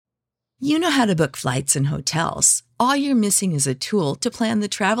You know how to book flights and hotels. All you're missing is a tool to plan the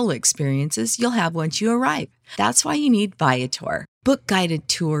travel experiences you'll have once you arrive. That's why you need Viator. Book guided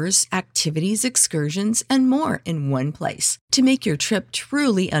tours, activities, excursions, and more in one place to make your trip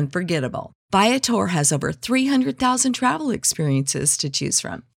truly unforgettable. Viator has over 300,000 travel experiences to choose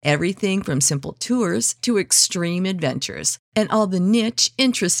from. Everything from simple tours to extreme adventures and all the niche,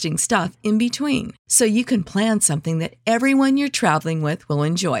 interesting stuff in between. So you can plan something that everyone you're traveling with will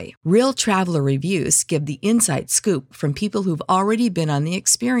enjoy. Real traveler reviews give the inside scoop from people who've already been on the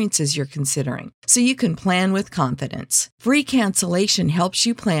experiences you're considering. So you can plan with confidence. Free cancellation helps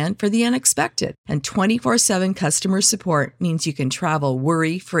you plan for the unexpected. And 24/7 customer support means you can travel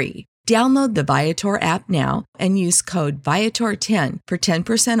worry-free. Download the Viator app now and use code Viator10 for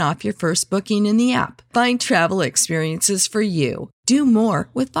 10% off your first booking in the app. Find travel experiences for you. Do more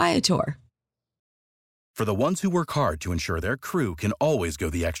with Viator. For the ones who work hard to ensure their crew can always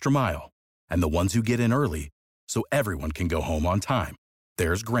go the extra mile, and the ones who get in early so everyone can go home on time,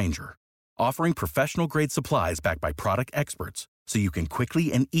 there's Grainger, offering professional-grade supplies backed by product experts so you can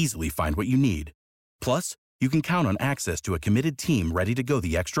quickly and easily find what you need. Plus, you can count on access to a committed team ready to go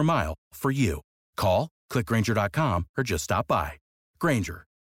the extra mile for you. Call, click Grainger.com, or just stop by. Grainger,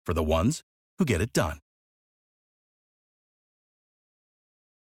 for the ones who get it done.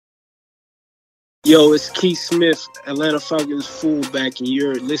 Yo, it's Keith Smith, Atlanta Falcons fullback, and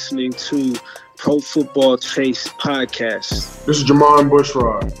you're listening to Pro Football Chase Podcast. This is Jamon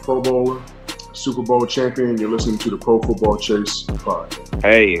Bushrod, Pro Bowler, Super Bowl champion. You're listening to the Pro Football Chase Podcast.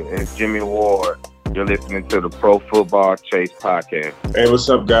 Hey, it's Jimmy Ward. You're listening to the Pro Football Chase Podcast. Hey, what's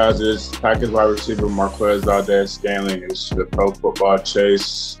up, guys? It's Packers wide receiver Marquez Valdez-Scantling. It's the Pro Football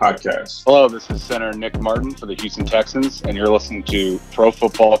Chase Podcast. Hello, this is center Nick Martin for the Houston Texans, and you're listening to Pro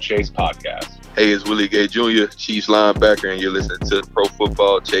Football Chase Podcast. Hey, it's Willie Gay Jr., Chiefs linebacker, and you're listening to the Pro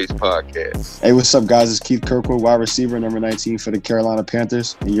Football Chase Podcast. Hey, what's up, guys? It's Keith Kirkwood, wide receiver, number 19 for the Carolina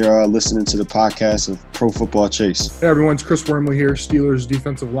Panthers, and you're listening to the podcast of Pro Football Chase. Hey, everyone. It's Chris Wormley here, Steelers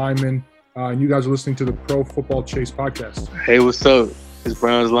defensive lineman, and you guys are listening to the Pro Football Chase Podcast. Hey, what's up? It's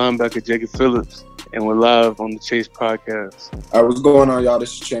Browns linebacker Jacob Phillips, and we're live on the Chase Podcast. All right, what's going on, y'all?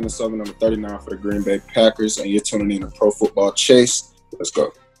 This is Chandler Sullivan, number 39 for the Green Bay Packers, and you're tuning in to Pro Football Chase. Let's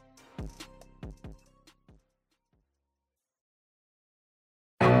go.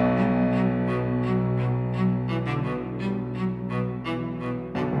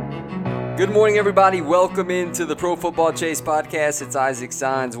 Good morning, everybody. Welcome into the Pro Football Chase Podcast. It's Isaac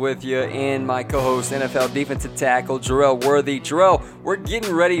Signs with you and my co-host, NFL defensive tackle, Jarrell Worthy. Jarrell, we're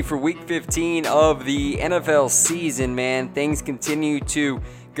getting ready for Week 15 of the NFL season, man. Things continue to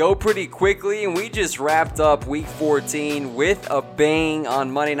go pretty quickly, and we just wrapped up Week 14 with a bang on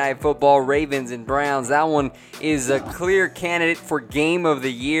Monday Night Football, Ravens and Browns. That one is a clear candidate for Game of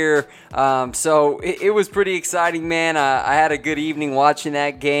the Year. So it was pretty exciting, man. I had a good evening watching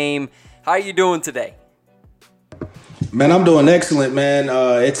that game. How are you doing today? Man, I'm doing excellent, man.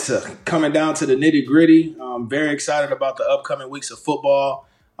 It's coming down to the nitty-gritty. I'm very excited about the upcoming weeks of football.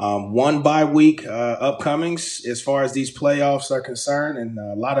 One bye week upcomings as far as these playoffs are concerned, and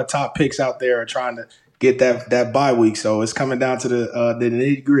a lot of top picks out there are trying to get that bye week. So it's coming down to the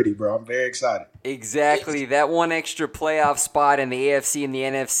nitty-gritty, bro. I'm very excited. Exactly. That one extra playoff spot in the AFC and the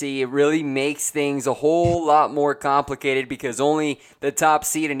NFC, it really makes things a whole lot more complicated because only the top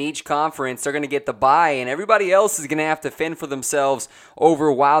seed in each conference are going to get the bye, and everybody else is going to have to fend for themselves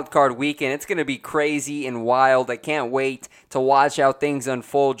over Wild Card Weekend. It's going to be crazy and wild. I can't wait to watch how things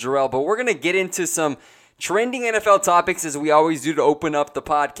unfold, Jarrell. But we're going to get into some trending NFL topics as we always do to open up the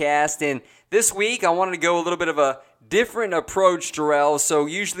podcast. And this week, I wanted to go a little bit of a different approach, Jarrell. So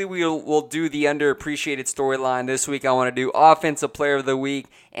usually we'll do the underappreciated storyline. This week I want to do Offensive Player of the Week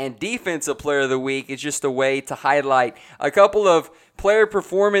and Defensive Player of the Week. It's just a way to highlight a couple of player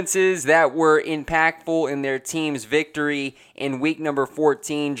performances that were impactful in their team's victory in week number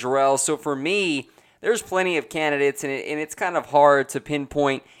 14, Jarrell. So for me, there's plenty of candidates, and it's kind of hard to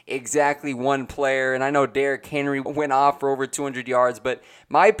pinpoint exactly one player. And I know Derrick Henry went off for over 200 yards, but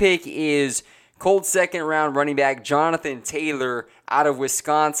my pick is Colts second-round running back Jonathan Taylor out of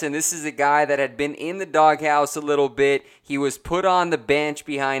Wisconsin. This is a guy that had been in the doghouse a little bit. He was put on the bench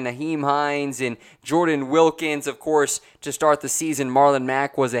behind Nyheim Hines and Jordan Wilkins. Of course, to start the season, Marlon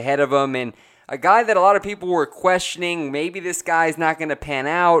Mack was ahead of him, and a guy that a lot of people were questioning, maybe this guy's not going to pan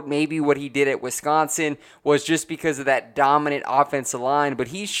out. Maybe what he did at Wisconsin was just because of that dominant offensive line. But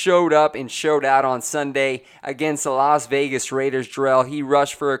he showed up and showed out on Sunday against the Las Vegas Raiders, Jarrell. He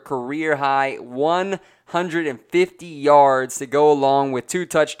rushed for a career-high 150 yards to go along with 2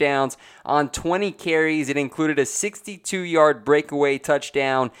 touchdowns on 20 carries. It included a 62-yard breakaway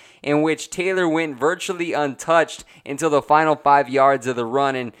touchdown in which Taylor went virtually untouched until the final 5 yards of the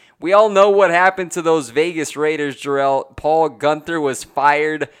run. And we all know what happened to those Vegas Raiders, Jarrell. Paul Guenther was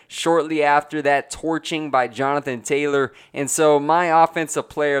fired shortly after that torching by Jonathan Taylor. And so my offensive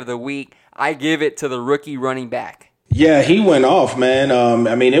player of the week, I give it to the rookie running back. Yeah, he went off, man.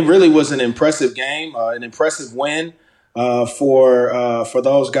 I mean, it really was an impressive game, an impressive win for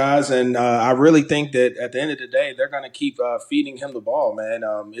those guys. And I really think that at the end of the day, they're going to keep feeding him the ball, man.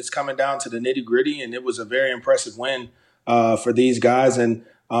 It's coming down to the nitty gritty, and it was a very impressive win for these guys. And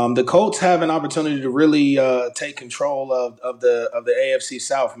the Colts have an opportunity to really take control of the AFC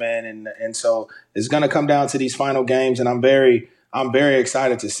South, man. And so it's going to come down to these final games, and I'm very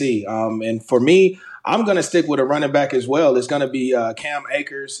excited to see. And for me, I'm going to stick with a running back as well. It's going to be Cam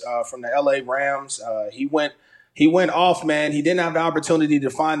Akers from the LA Rams. He went off, man. He didn't have the opportunity to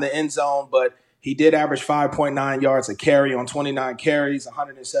find the end zone, but he did average 5.9 yards a carry on 29 carries,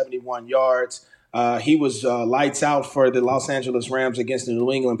 171 yards. He was lights out for the Los Angeles Rams against the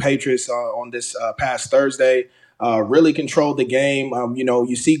New England Patriots on this past Thursday. Really controlled the game.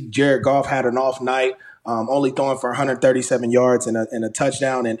 You see Jared Goff had an off night. Only throwing for 137 yards and a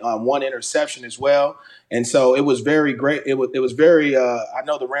touchdown and 1 interception as well. And so it was very great. It was very I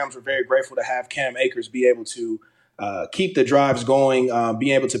know the Rams were very grateful to have Cam Akers be able to keep the drives going,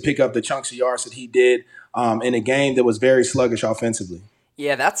 be able to pick up the chunks of yards that he did in a game that was very sluggish offensively.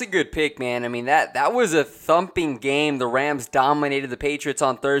 Yeah, that's a good pick, man. I mean, that was a thumping game. The Rams dominated the Patriots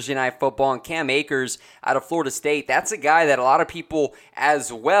on Thursday Night Football, and Cam Akers out of Florida State, that's a guy that a lot of people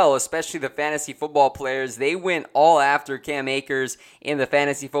as well, especially the fantasy football players, they went all after Cam Akers in the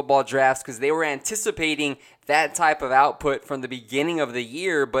fantasy football drafts because they were anticipating that type of output from the beginning of the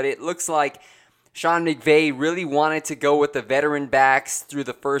year, but it looks like Sean McVay really wanted to go with the veteran backs through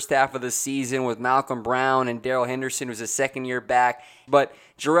the first half of the season with Malcolm Brown and Darrell Henderson, who's a second-year back. But,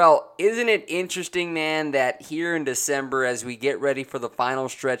 Jarrell, isn't it interesting, man, that here in December, as we get ready for the final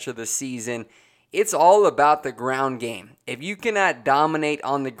stretch of the season, it's all about the ground game. If you cannot dominate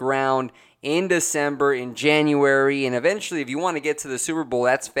on the ground in December, in January, and eventually if you want to get to the Super Bowl,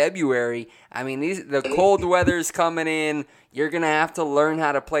 that's February. I mean, the cold weather's coming in. You're going to have to learn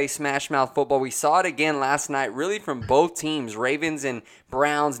how to play smash mouth football. We saw it again last night, really from both teams, Ravens and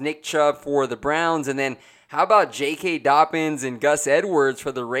Browns. Nick Chubb for the Browns, and then how about J.K. Dobbins and Gus Edwards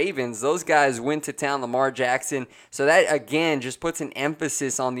for the Ravens? Those guys went to town, Lamar Jackson. So that, again, just puts an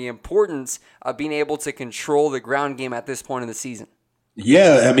emphasis on the importance of being able to control the ground game at this point in the season.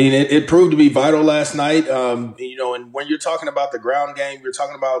 Yeah, I mean, it proved to be vital last night. And when you're talking about the ground game, you're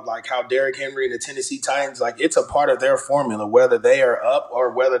talking about like how Derrick Henry and the Tennessee Titans, like it's a part of their formula, whether they are up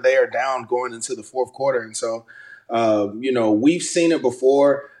or whether they are down going into the fourth quarter. And so, we've seen it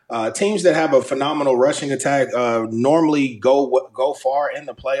before. Teams that have a phenomenal rushing attack normally go far in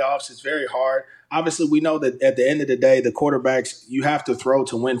the playoffs. It's very hard. Obviously, we know that at the end of the day, the quarterbacks, you have to throw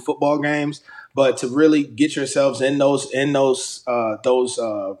to win football games. But to really get yourselves in those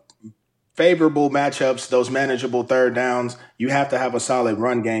favorable matchups, those manageable third downs, you have to have a solid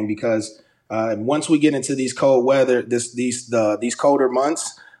run game because once we get into these cold weather, these colder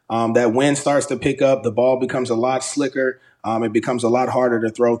months, that wind starts to pick up. The ball becomes a lot slicker. It becomes a lot harder to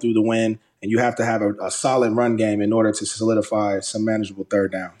throw through the wind, and you have to have a solid run game in order to solidify some manageable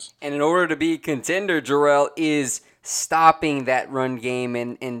third downs. And in order to be a contender, Jarrell, is stopping that run game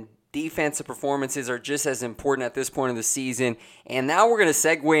and defensive performances are just as important at this point of the season. And now we're going to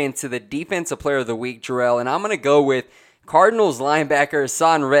segue into the Defensive Player of the Week, Jarrell. And I'm going to go with Cardinals linebacker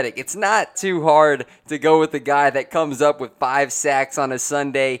Haason Reddick. It's not too hard to go with the guy that comes up with 5 sacks on a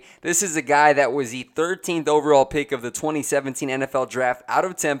Sunday. This is a guy that was the 13th overall pick of the 2017 NFL Draft out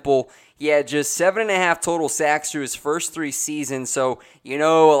of Temple. He had just 7.5 total sacks through his first 3 seasons, so a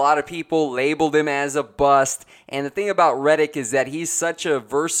lot of people labeled him as a bust. And the thing about Reddick is that he's such a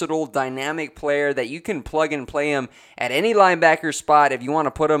versatile, dynamic player that you can plug and play him at any linebacker spot. If you want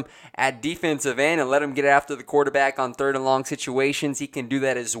to put him at defensive end and let him get after the quarterback on third and long situations, he can do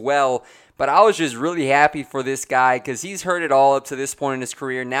that as well. But I was just really happy for this guy because he's heard it all up to this point in his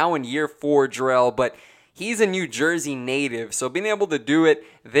career, now in year 4, Jarrell, but he's a New Jersey native, so being able to do it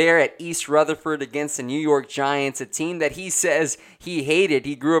there at East Rutherford against the New York Giants, a team that he says he hated.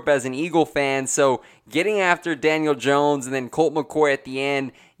 He grew up as an Eagle fan, so getting after Daniel Jones and then Colt McCoy at the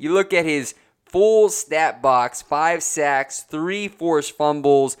end, you look at his full stat box, 5 sacks, 3 forced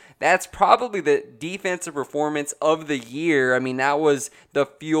fumbles. That's probably the defensive performance of the year. I mean, that was the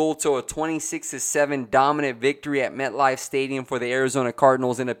fuel to a 26-7 dominant victory at MetLife Stadium for the Arizona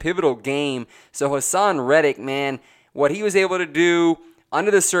Cardinals in a pivotal game. So Haason Reddick, man, what he was able to do under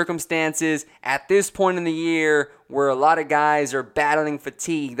the circumstances at this point in the year where a lot of guys are battling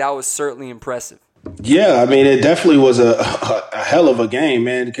fatigue, that was certainly impressive. Yeah, I mean, it definitely was a hell of a game,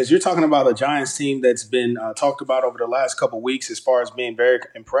 man, because you're talking about a Giants team that's been talked about over the last couple of weeks as far as being very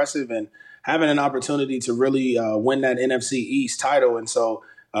impressive and having an opportunity to really win that NFC East title. And so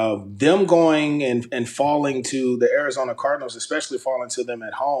them going and falling to the Arizona Cardinals, especially falling to them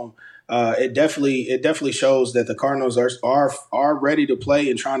at home, it definitely shows that the Cardinals are ready to play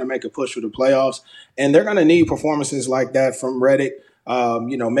and trying to make a push for the playoffs. And they're going to need performances like that from Reddick.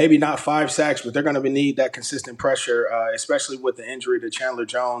 Maybe not 5 sacks, but they're going to need that consistent pressure, especially with the injury to Chandler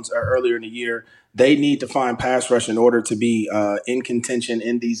Jones earlier in the year. They need to find pass rush in order to be in contention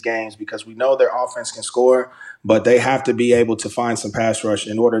in these games because we know their offense can score, but they have to be able to find some pass rush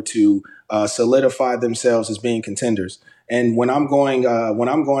in order to solidify themselves as being contenders. And when I'm going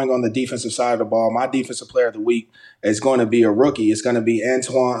on the defensive side of the ball, my defensive player of the week is going to be a rookie. It's going to be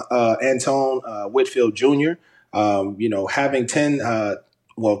Antoine Whitfield Jr. Having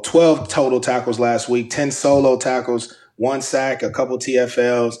 12 total tackles last week, 10 solo tackles, 1 sack, a couple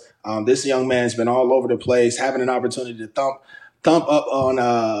TFLs. This young man's been all over the place, having an opportunity to thump up on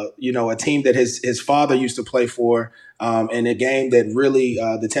a team that his father used to play for, in a game that really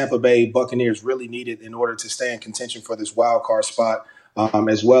the Tampa Bay Buccaneers really needed in order to stay in contention for this wild card spot,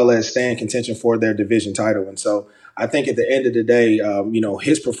 as well as stay in contention for their division title. And so I think at the end of the day,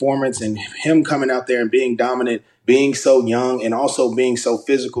 his performance and him coming out there and being dominant, being so young and also being so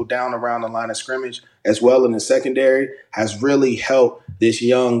physical down around the line of scrimmage as well in the secondary has really helped this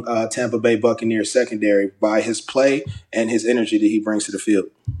young Tampa Bay Buccaneers secondary by his play and his energy that he brings to the field.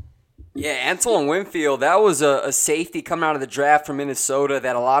 Yeah, Antoine Winfield, that was a safety coming out of the draft from Minnesota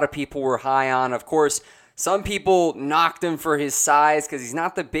that a lot of people were high on. Of course, some people knocked him for his size because he's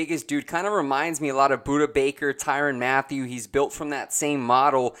not the biggest dude. Kind of reminds me a lot of Budda Baker, Tyrann Mathieu. He's built from that same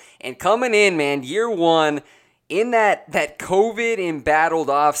model. And coming in, man, year one, in that COVID-embattled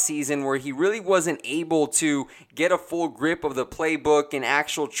offseason where he really wasn't able to get a full grip of the playbook and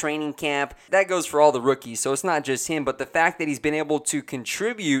actual training camp, that goes for all the rookies, so it's not just him, but the fact that he's been able to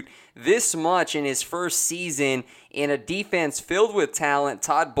contribute this much in his first season in a defense filled with talent,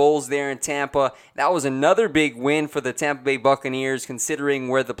 Todd Bowles there in Tampa, that was another big win for the Tampa Bay Buccaneers considering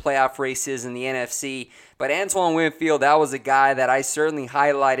where the playoff race is in the NFC. But Antoine Winfield, that was a guy that I certainly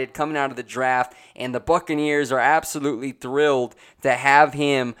highlighted coming out of the draft, and the Buccaneers are absolutely thrilled to have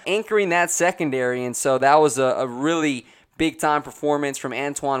him anchoring that secondary, and so that was a really big-time performance from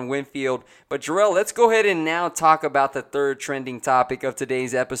Antoine Winfield. But Jarrell, let's go ahead and now talk about the third trending topic of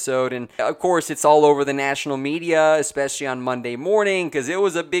today's episode. And of course, it's all over the national media, especially on Monday morning, because it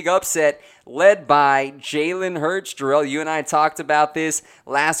was a big upset led by Jalen Hurts. Jarrell, you and I talked about this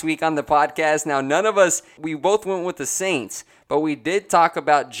last week on the podcast. Now, none of us, we both went with the Saints, but we did talk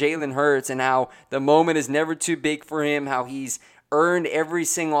about Jalen Hurts and how the moment is never too big for him, how he's earned every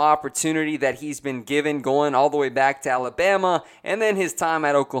single opportunity that he's been given going all the way back to Alabama and then his time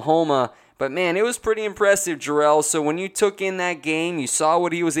at Oklahoma. But man, it was pretty impressive, Jarrell. So when you took in that game, you saw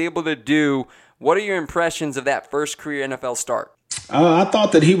what he was able to do. What are your impressions of that first career NFL start? I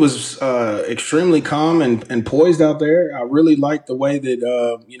thought that he was extremely calm and poised out there. I really liked the way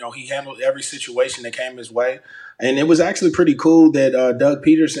that he handled every situation that came his way. And it was actually pretty cool that Doug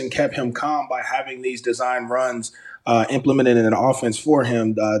Peterson kept him calm by having these design runs implemented in an offense for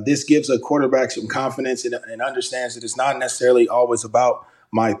him. This gives a quarterback some confidence and understands that it's not necessarily always about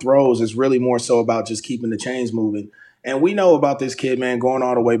my throws. It's really more so about just keeping the chains moving. And we know about this kid, man, going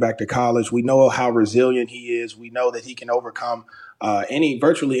all the way back to college. We know how resilient he is. We know that he can overcome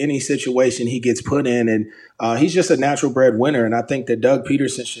virtually any situation he gets put in. And he's just a natural bred winner. And I think that Doug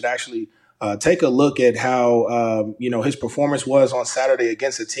Peterson should actually take a look at how, his performance was on Saturday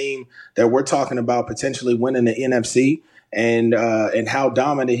against a team that we're talking about potentially winning the NFC and how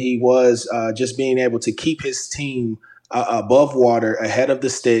dominant he was just being able to keep his team above water, ahead of the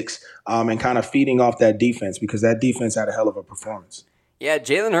sticks, and kind of feeding off that defense because that defense had a hell of a performance. Yeah,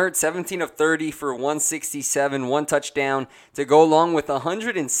 Jalen Hurts, 17 of 30 for 167, 1 touchdown to go along with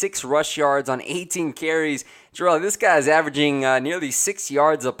 106 rush yards on 18 carries. Jarrell, this guy's averaging nearly 6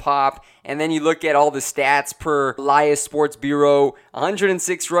 yards a pop. And then you look at all the stats per Elias Sports Bureau.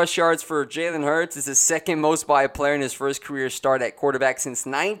 106 rush yards for Jalen Hurts is the second most by a player in his first career start at quarterback since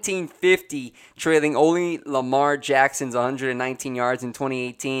 1950, trailing only Lamar Jackson's 119 yards in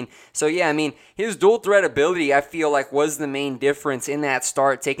 2018. So, yeah, I mean, his dual threat ability, I feel like, was the main difference in that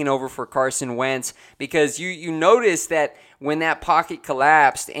start, taking over for Carson Wentz, because you notice that when that pocket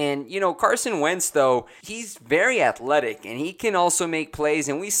collapsed. And, Carson Wentz, though, he's very athletic, and he can also make plays.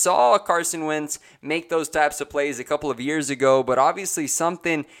 And we saw Carson Wentz make those types of plays a couple of years ago, but obviously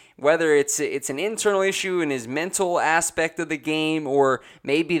something, whether it's an internal issue in his mental aspect of the game, or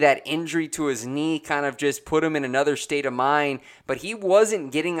maybe that injury to his knee kind of just put him in another state of mind, but he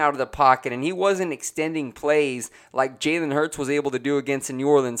wasn't getting out of the pocket, and he wasn't extending plays like Jalen Hurts was able to do against the New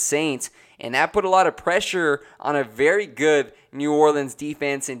Orleans Saints. And that put a lot of pressure on a very good New Orleans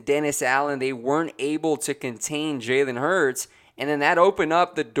defense and Dennis Allen. They weren't able to contain Jalen Hurts. And then that opened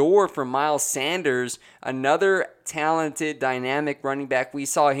up the door for Miles Sanders, another talented, dynamic running back. We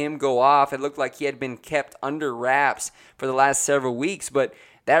saw him go off. It looked like he had been kept under wraps for the last several weeks. But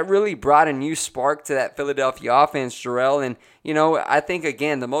that really brought a new spark to that Philadelphia offense, Jarrell. And, I think,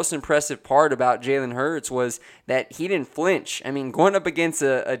 again, the most impressive part about Jalen Hurts was that he didn't flinch. I mean, going up against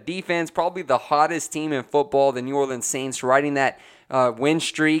a defense, probably the hottest team in football, the New Orleans Saints, riding that win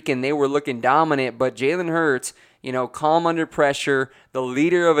streak, and they were looking dominant. But Jalen Hurts, calm under pressure, the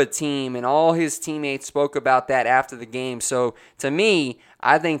leader of a team, and all his teammates spoke about that after the game. So, to me,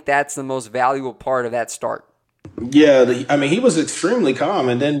 I think that's the most valuable part of that start. Yeah, he was extremely calm,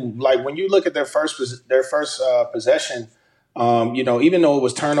 and then when you look at their first possession, even though it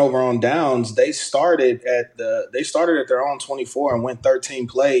was turnover on downs, they started at their own 24 and went 13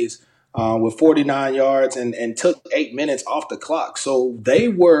 plays with 49 yards and took 8 minutes off the clock. So they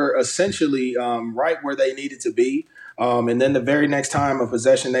were essentially right where they needed to be. And then the very next time of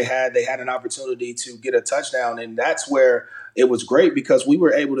possession they had an opportunity to get a touchdown, and that's where it was great because we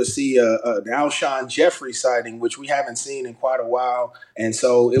were able to see an Alshon Jeffrey sighting, which we haven't seen in quite a while. And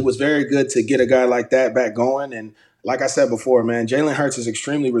so it was very good to get a guy like that back going. And like I said before, man, Jalen Hurts is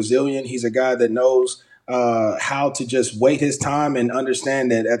extremely resilient. He's a guy that knows how to just wait his time and understand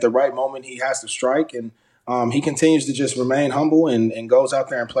that at the right moment he has to strike. And he continues to just remain humble and goes out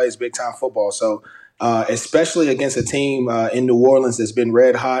there and plays big-time football. So especially against a team in New Orleans that's been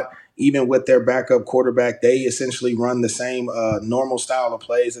red hot, even with their backup quarterback, they essentially run the same normal style of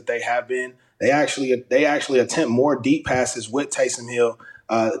plays that they have been. They actually attempt more deep passes with Taysom Hill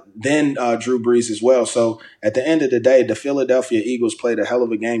than Drew Brees as well. So at the end of the day, the Philadelphia Eagles played a hell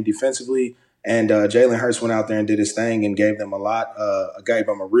of a game defensively, and Jalen Hurts went out there and did his thing and gave them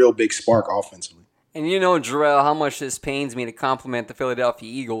a real big spark offensively. And Jarrell, how much this pains me to compliment the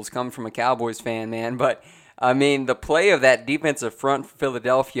Philadelphia Eagles, coming from a Cowboys fan, man. But, the play of that defensive front for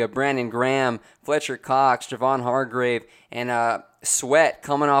Philadelphia, Brandon Graham, Fletcher Cox, Javon Hargrave, and Sweat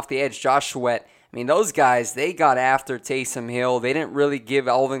coming off the edge, Josh Sweat. Those guys, they got after Taysom Hill. They didn't really give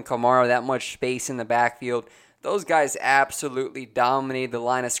Alvin Kamara that much space in the backfield. Those guys absolutely dominated the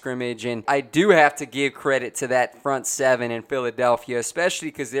line of scrimmage, and I do have to give credit to that front seven in Philadelphia, especially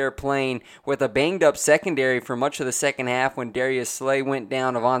because they're playing with a banged-up secondary for much of the second half when Darius Slay went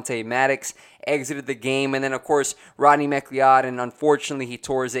down. Avonte Maddox exited the game, and then, of course, Rodney McLeod, and unfortunately he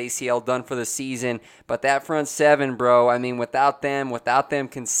tore his ACL, done for the season. But that front seven, bro, without them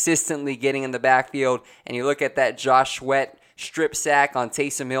consistently getting in the backfield, and you look at that Josh Sweat strip sack on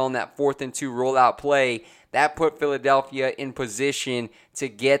Taysom Hill in that 4th and 2 rollout play, that put Philadelphia in position to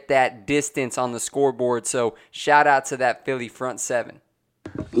get that distance on the scoreboard. So shout out to that Philly front seven.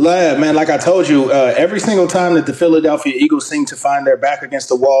 Man, like I told you, every single time that the Philadelphia Eagles seem to find their back against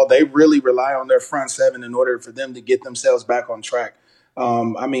the wall, they really rely on their front seven in order for them to get themselves back on track.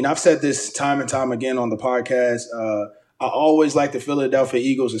 I've said this time and time again on the podcast. I always like the Philadelphia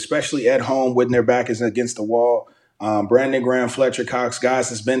Eagles, especially at home when their back is against the wall. Brandon Graham, Fletcher Cox, guys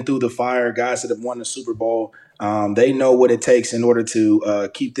that's been through the fire, guys that have won the Super Bowl. They know what it takes in order to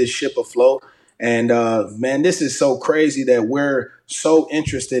keep this ship afloat. And, man, this is so crazy that we're so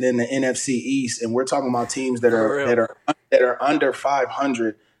interested in the NFC East, and we're talking about teams that are under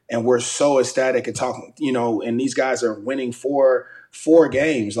 500, and we're so ecstatic and talking, and these guys are winning four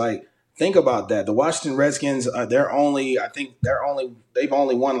games. Like, think about that. The Washington Redskins, they've only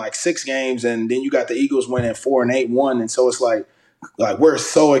won like 6 games, and then you got the Eagles winning 4 and 8-1, and so it's like we're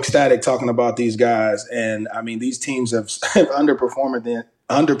so ecstatic talking about these guys. And these teams have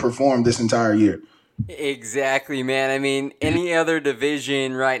underperformed this entire year. Exactly, man. I mean, any other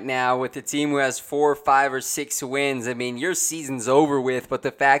division right now with a team who has 4, 5, or 6 wins, I mean, your season's over with. But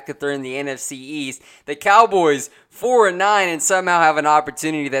the fact that they're in the NFC East, the Cowboys 4-9 and somehow have an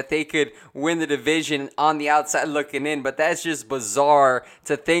opportunity that they could win the division on the outside looking in. But that's just bizarre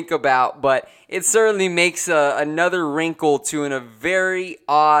to think about. But it certainly makes another wrinkle to a very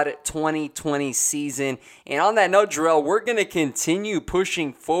odd 2020 season. And on that note, Jarrell, we're going to continue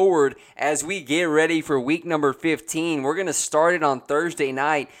pushing forward as we get ready for week number 15. We're going to start it on Thursday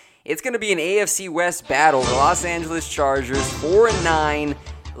night. It's going to be an AFC West battle. The Los Angeles Chargers, 4-9,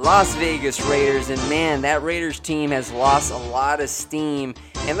 Las Vegas Raiders. And man, that Raiders team has lost a lot of steam.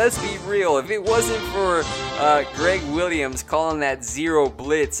 And let's be real, if it wasn't for Greg Williams calling that zero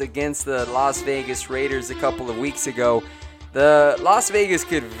blitz against the Las Vegas Raiders a couple of weeks ago, the Las Vegas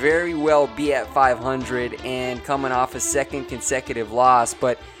could very well be at 500 and coming off a second consecutive loss.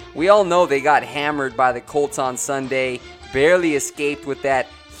 But we all know they got hammered by the Colts on Sunday, barely escaped with that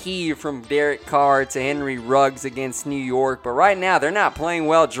heave from Derek Carr to Henry Ruggs against New York. But right now, they're not playing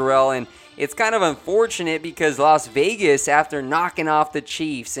well, Jarrell, and it's kind of unfortunate because Las Vegas, after knocking off the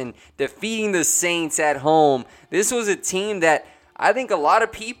Chiefs and defeating the Saints at home, this was a team that I think a lot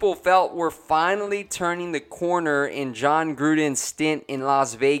of people felt were finally turning the corner in John Gruden's stint in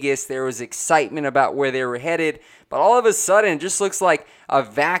Las Vegas. There was excitement about where they were headed, but all of a sudden, it just looks like a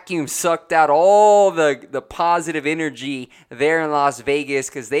vacuum sucked out all the positive energy there in Las Vegas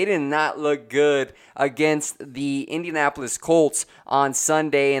because they did not look good against the Indianapolis Colts on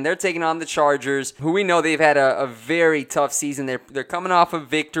Sunday, and they're taking on the Chargers, who we know they've had a very tough season. They're coming off a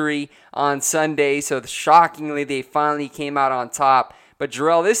victory on Sunday, so shockingly, they finally came out on top. But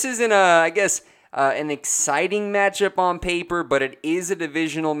Jarrell, this isn't an exciting matchup on paper, but it is a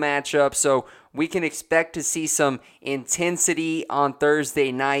divisional matchup, so we can expect to see some intensity on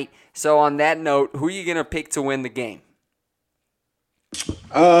Thursday night. So on that note, who are you going to pick to win the game?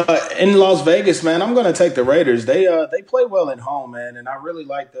 In Las Vegas, man, I'm going to take the Raiders. They play well at home, man, and I really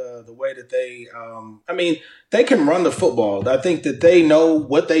like the way that they can run the football. I think that they know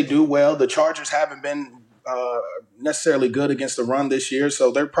what they do well. The Chargers haven't been necessarily good against the run this year,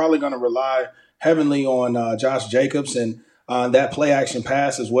 so they're probably going to rely heavily on Josh Jacobs and that play action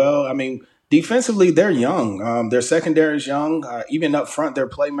pass as well. I mean, defensively, they're young. Their secondary is young. Even up front, their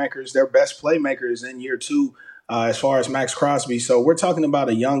playmakers, their best playmakers in year two, as far as Max Crosby. So we're talking about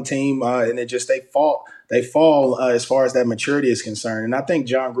a young team, and they fall as far as that maturity is concerned. And I think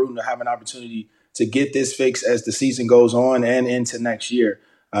John Gruden will have an opportunity to get this fixed as the season goes on and into next year.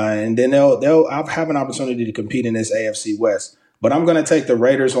 And then they'll have an opportunity to compete in this AFC West. But I'm going to take the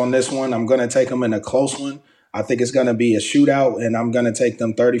Raiders on this one. I'm going to take them in a close one. I think it's going to be a shootout, and I'm going to take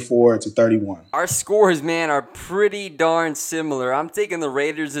them 34-31. Our scores, man, are pretty darn similar. I'm taking the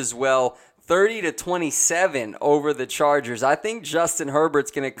Raiders as well, 30-27 over the Chargers. I think Justin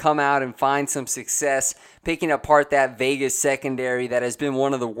Herbert's going to come out and find some success picking apart that Vegas secondary that has been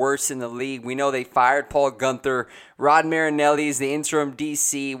one of the worst in the league. We know they fired Paul Gunther. Rod Marinelli is the interim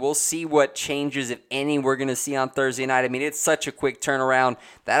DC. We'll see what changes, if any, we're going to see on Thursday night. I mean, it's such a quick turnaround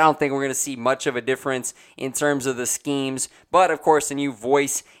that I don't think we're going to see much of a difference in terms of the schemes. But, of course, a new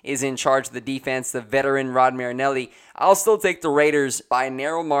voice is in charge of the defense, the veteran Rod Marinelli. I'll still take the Raiders by a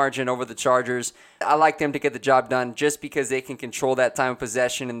narrow margin over the Chargers. I like them to get the job done just because they can control that time of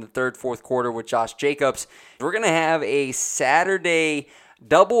possession in the third, fourth quarter with Josh Jacobs. We're going to have a Saturday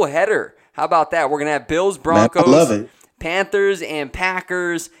doubleheader. How about that? We're going to have Bills, Broncos, I love it. Panthers, and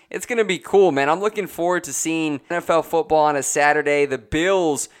Packers. It's going to be cool, man. I'm looking forward to seeing NFL football on a Saturday. The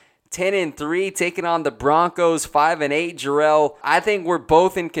Bills 10-3, taking on the Broncos 5-8. Jarrell, I think we're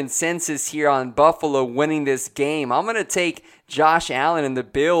both in consensus here on Buffalo winning this game. I'm going to take Josh Allen and the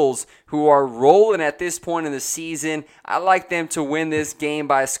Bills, who are rolling at this point in the season. I like them to win this game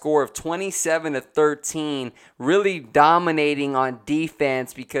by a score of 27-13, really dominating on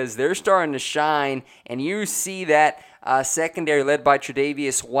defense because they're starting to shine, and you see that secondary led by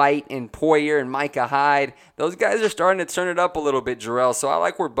Tre'Davious White and Poyer and Micah Hyde. Those guys are starting to turn it up a little bit, Jarrell, so I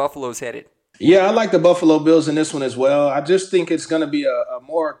like where Buffalo's headed. Yeah, I like the Buffalo Bills in this one as well. I just think it's going to be a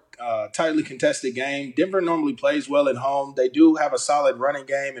more tightly contested game. Denver normally plays well at home. They do have a solid running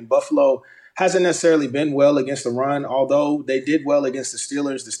game, and Buffalo hasn't necessarily been well against the run, although they did well against the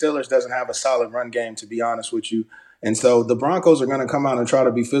Steelers. The Steelers doesn't have a solid run game, to be honest with you. And so the Broncos are going to come out and try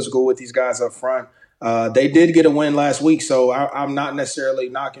to be physical with these guys up front. They did get a win last week, so I'm not necessarily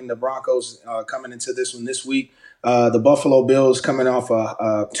knocking the Broncos coming into this one this week. The Buffalo Bills coming off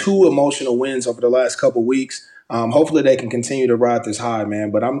two emotional wins over the last couple weeks. Hopefully they can continue to ride this high,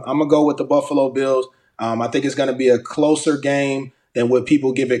 man. But I'm going to go with the Buffalo Bills. I think it's going to be a closer game than what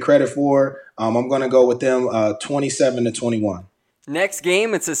people give it credit for. I'm going to go with them 27-21. Next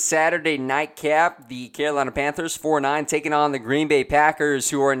game, it's a Saturday nightcap. The Carolina Panthers, 4-9, taking on the Green Bay Packers,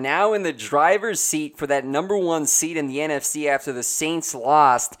 who are now in the driver's seat for that number 1 seed in the NFC after the Saints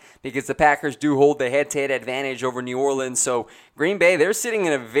lost, because the Packers do hold the head-to-head advantage over New Orleans. So Green Bay, they're sitting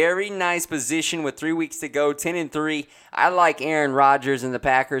in a very nice position with 3 weeks to go, 10-3. I like Aaron Rodgers and the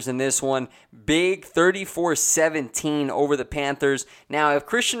Packers in this one. Big 34-17 over the Panthers. Now, if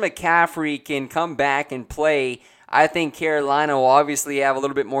Christian McCaffrey can come back and play, I think Carolina will obviously have a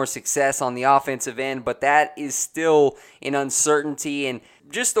little bit more success on the offensive end, but that is still an uncertainty. And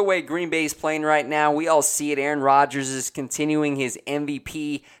just the way Green Bay is playing right now, we all see it. Aaron Rodgers is continuing his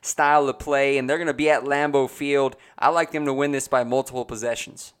MVP style of play, and they're going to be at Lambeau Field. I like them to win this by multiple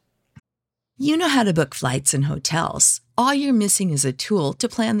possessions. You know how to book flights and hotels. All you're missing is a tool to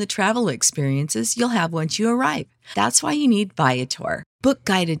plan the travel experiences you'll have once you arrive. That's why you need Viator. Book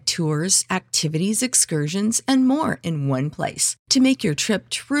guided tours, activities, excursions, and more in one place to make your trip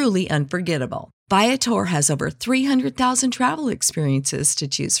truly unforgettable. Viator has over 300,000 travel experiences to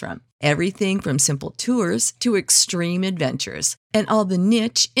choose from. Everything from simple tours to extreme adventures and all the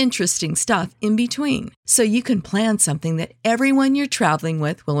niche, interesting stuff in between. So you can plan something that everyone you're traveling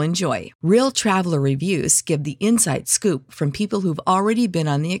with will enjoy. Real traveler reviews give the inside scoop from people who've already been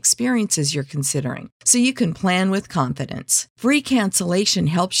on the experiences you're considering. So you can plan with confidence. Free cancellation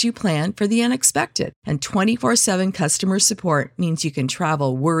helps you plan for the unexpected. And 24/7 customer support means you can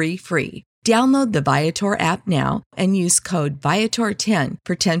travel worry-free. Download the Viator app now and use code Viator10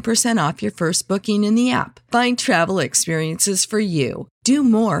 for 10% off your first booking in the app. Find travel experiences for you. Do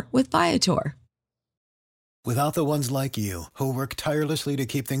more with Viator. Without the ones like you, who work tirelessly to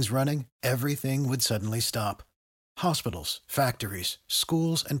keep things running, everything would suddenly stop. Hospitals, factories,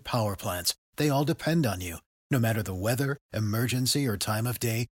 schools, and power plants, they all depend on you. No matter the weather, emergency, or time of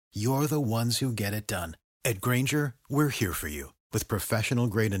day, you're the ones who get it done. At Grainger, we're here for you. With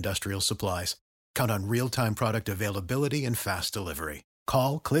professional-grade industrial supplies, count on real-time product availability and fast delivery.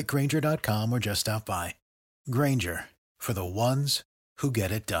 Call, click Grainger.com, or just stop by. Grainger, for the ones who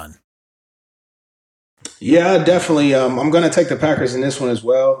get it done. Yeah, definitely. I'm going to take the Packers in this one as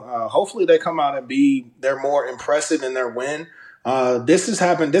well. Hopefully they come out and they're more impressive in their win. This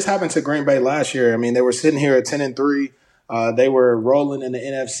happened to Green Bay last year. I mean, they were sitting here at 10-3. They were rolling in the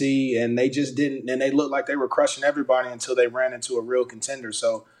NFC, and they just didn't. And they looked like they were crushing everybody until they ran into a real contender.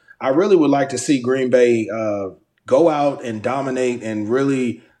 So I really would like to see Green Bay go out and dominate and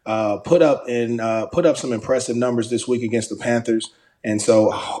really put up some impressive numbers this week against the Panthers. And so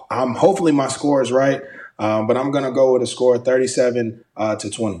hopefully my score is right, but I'm going to go with a score of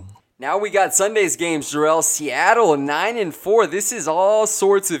 37-20. Now we got Sunday's games, Jarrell. Seattle 9-4. This is all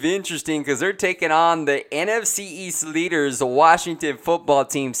sorts of interesting because they're taking on the NFC East leaders, the Washington football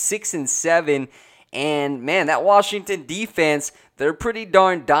team, 6-7. And man, that Washington defense, they're pretty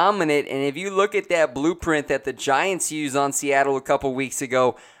darn dominant. And if you look at that blueprint that the Giants used on Seattle a couple weeks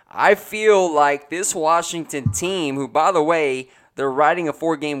ago, I feel like this Washington team, who by the way, they're riding a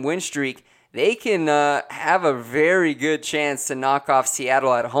 4-game win streak, they can have a very good chance to knock off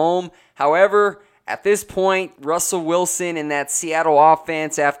Seattle at home. However, at this point, Russell Wilson and that Seattle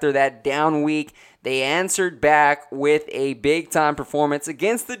offense, after that down week, they answered back with a big-time performance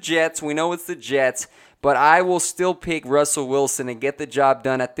against the Jets. We know it's the Jets, but I will still pick Russell Wilson and get the job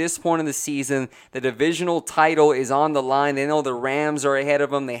done. At this point in the season, the divisional title is on the line. They know the Rams are ahead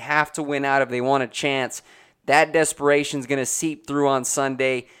of them. They have to win out if they want a chance. That desperation is going to seep through on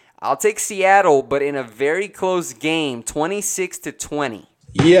Sunday. I'll take Seattle, but in a very close game, 26-20.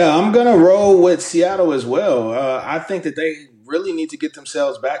 Yeah, I'm going to roll with Seattle as well. I think that they really need to get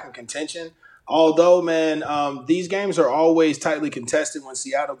themselves back in contention. Although, man, these games are always tightly contested when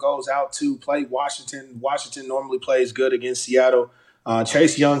Seattle goes out to play Washington. Washington normally plays good against Seattle.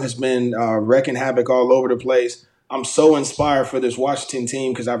 Chase Young has been wrecking havoc all over the place. I'm so inspired for this Washington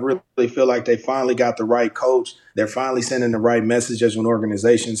team because I really feel like they finally got the right coach. They're finally sending the right message as an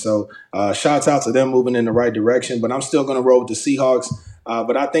organization. So shouts out to them moving in the right direction. But I'm still going to roll with the Seahawks.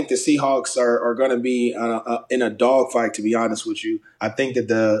 But I think the Seahawks are going to be in a dogfight, to be honest with you. I think that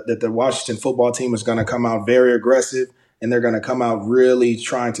the Washington football team is going to come out very aggressive, and they're going to come out really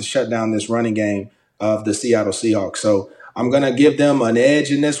trying to shut down this running game of the Seattle Seahawks. So I'm going to give them an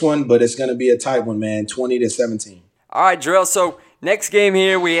edge in this one, but it's going to be a tight one, man, 20-17. All right, Jarrell, so next game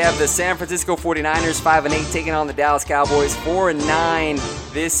here, we have the San Francisco 49ers, 5-8, taking on the Dallas Cowboys,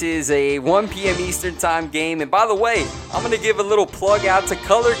 4-9. This is a 1 p.m. Eastern time game. And by the way, I'm going to give a little plug out to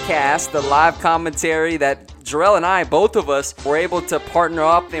Colorcast, the live commentary that Jarrell and I, both of us, were able to partner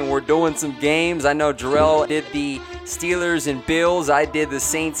up and we're doing some games. I know Jarrell did the Steelers and Bills. I did the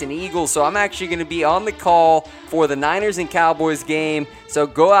Saints and Eagles. So I'm actually going to be on the call for the Niners and Cowboys game. So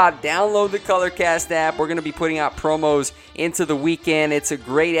go out, download the Colorcast app. We're going to be putting out promos into the weekend. It's a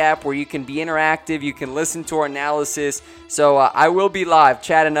great app where you can be interactive. You can listen to our analysis. So I will be live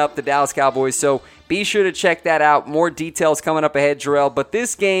chatting up the Dallas Cowboys. So be sure to check that out. More details coming up ahead, Jarrell. But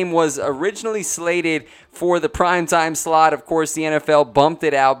this game was originally slated for the primetime slot. Of course, the NFL bumped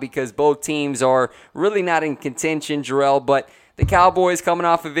it out because both teams are really not in contention, Jarrell. But the Cowboys coming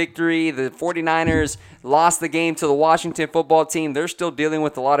off a victory. The 49ers lost the game to the Washington football team. They're still dealing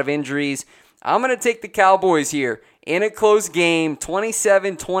with a lot of injuries. I'm going to take the Cowboys here in a close game,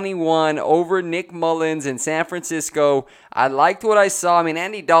 27-21 over Nick Mullins in San Francisco. I liked what I saw. I mean,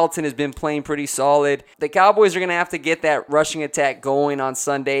 Andy Dalton has been playing pretty solid. The Cowboys are going to have to get that rushing attack going on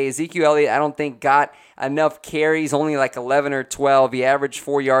Sunday. Ezekiel Elliott, I don't think, got enough carries, only like 11 or 12. He averaged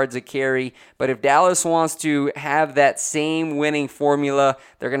 4 yards a carry. But if Dallas wants to have that same winning formula,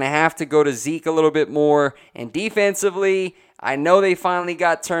 they're going to have to go to Zeke a little bit more. And defensively, I know they finally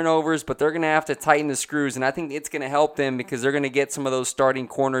got turnovers, but they're going to have to tighten the screws, and I think it's going to help them because they're going to get some of those starting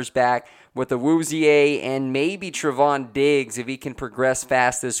corners back with the Awuzie and maybe Trevon Diggs if he can progress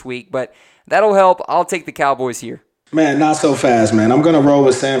fast this week. But that'll help. I'll take the Cowboys here. Man, not so fast, man. I'm going to roll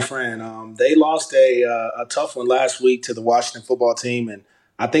with San Fran. They lost a tough one last week to the Washington football team, and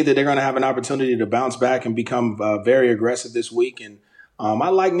I think that they're going to have an opportunity to bounce back and become very aggressive this week. And I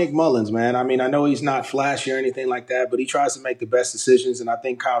like Nick Mullins, man. I mean, I know he's not flashy or anything like that, but he tries to make the best decisions, and I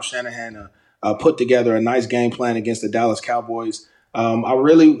think Kyle Shanahan put together a nice game plan against the Dallas Cowboys.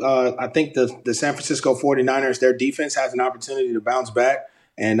 I think the San Francisco 49ers, their defense has an opportunity to bounce back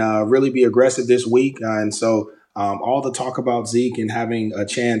and really be aggressive this week. And so all the talk about Zeke and having a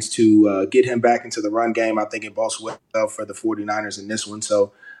chance to get him back into the run game, I think it bodes well for the 49ers in this one.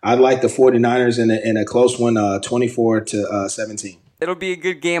 So I like the 49ers in a close one, 24-17. It'll be a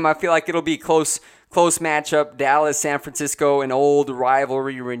good game. I feel like it'll be close matchup. Dallas, San Francisco, an old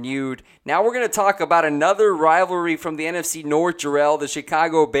rivalry renewed. Now we're going to talk about another rivalry from the NFC North, Jarrell, the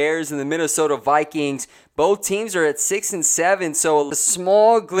Chicago Bears and the Minnesota Vikings. Both teams are at 6-7, so a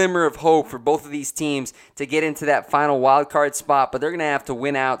small glimmer of hope for both of these teams to get into that final wild card spot, but they're going to have to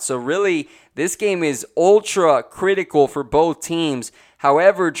win out. So really, this game is ultra critical for both teams.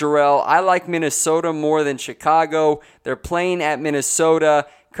 However, Jarrell, I like Minnesota more than Chicago. They're playing at Minnesota.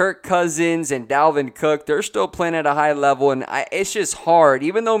 Kirk Cousins and Dalvin Cook, they're still playing at a high level, and it's just hard.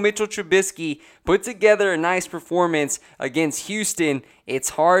 Even though Mitchell Trubisky put together a nice performance against Houston,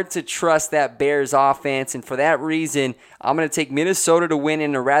 it's hard to trust that Bears offense, and for that reason, I'm going to take Minnesota to win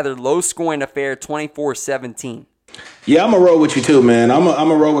in a rather low-scoring affair, 24-17. Yeah, I'm going to roll with you too, man. I'm going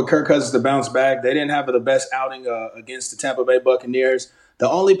to roll with Kirk Cousins to bounce back. They didn't have the best outing against the Tampa Bay Buccaneers. The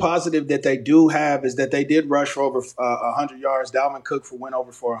only positive that they do have is that they did rush for over 100 yards. Dalvin Cook went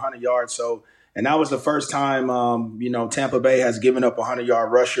over for 100 yards. And that was the first time, Tampa Bay has given up a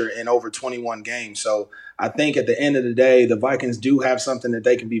 100-yard rusher in over 21 games. So I think at the end of the day, the Vikings do have something that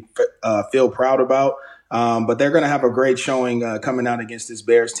they can feel proud about. But they're going to have a great showing coming out against this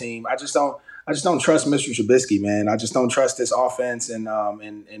Bears team. I just don't trust Mr. Trubisky, man. I just don't trust this offense and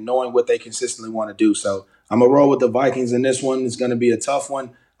knowing what they consistently want to do. So I'm going to roll with the Vikings in this one. It's going to be a tough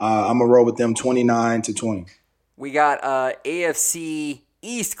one. I'm going to roll with them 29-20. We got AFC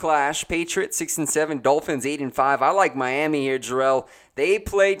East clash. Patriots 6-7, Dolphins 8-5. I like Miami here, Jarrell. They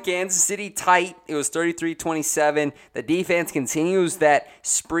played Kansas City tight. It was 33-27. The defense continues that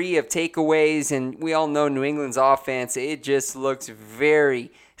spree of takeaways, and we all know New England's offense. It just looks very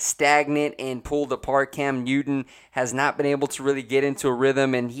stagnant and pulled apart. Cam Newton has not been able to really get into a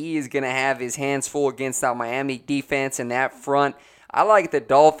rhythm, and he is going to have his hands full against that Miami defense and that front. I like the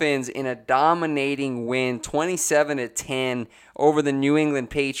Dolphins in a dominating win, 27-10 over the New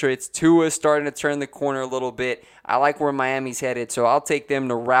England Patriots. Tua starting to turn the corner a little bit. I like where Miami's headed, so I'll take them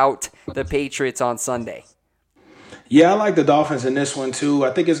to rout the Patriots on Sunday. Yeah, I like the Dolphins in this one too.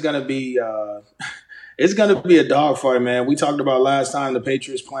 I think it's going to be a dogfight, man. We talked about last time the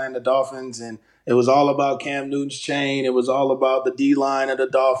Patriots playing the Dolphins, and it was all about Cam Newton's chain. It was all about the D-line of the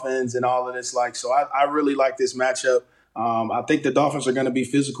Dolphins and all of this. So I really like this matchup. I think the Dolphins are going to be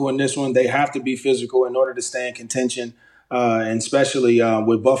physical in this one. They have to be physical in order to stay in contention, and especially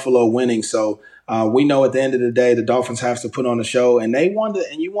with Buffalo winning. So we know at the end of the day, the Dolphins have to put on a show, and you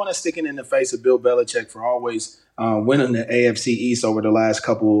want to stick it in the face of Bill Belichick for always winning the AFC East over the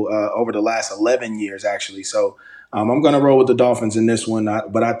last 11 years, actually. So I'm going to roll with the Dolphins in this one,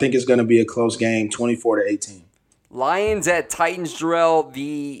 but I think it's going to be a close game, 24-18. Lions at Titans, Jarrell.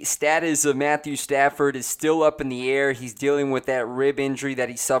 The status of Matthew Stafford is still up in the air. He's dealing with that rib injury that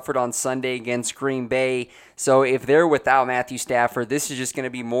he suffered on Sunday against Green Bay. So if they're without Matthew Stafford, this is just going to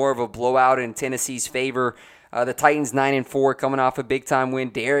be more of a blowout in Tennessee's favor. The Titans 9-4, coming off a big-time win.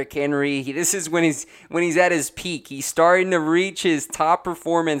 Derrick Henry, this is when he's at his peak. He's starting to reach his top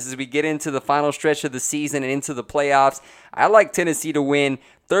performance as we get into the final stretch of the season and into the playoffs. I like Tennessee to win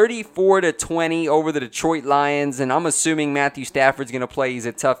 34-20 over the Detroit Lions, and I'm assuming Matthew Stafford's going to play. He's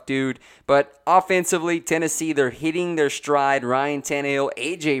a tough dude. But offensively, Tennessee, they're hitting their stride. Ryan Tannehill,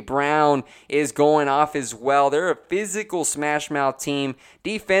 A.J. Brown is going off as well. They're a physical smash-mouth team.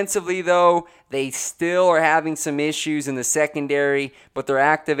 Defensively, though, they still are having some issues in the secondary, but they're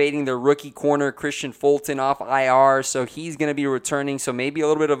activating their rookie corner, Christian Fulton, off IR, so he's going to be returning, so maybe a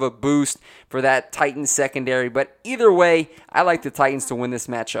little bit of a boost for that Titans secondary. But either way, I like the Titans to win this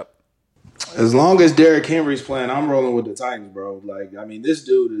matchup. As long as Derrick Henry's playing, I'm rolling with the Titans, bro. This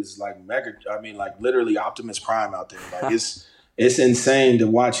dude is literally Optimus Prime out there. It's insane to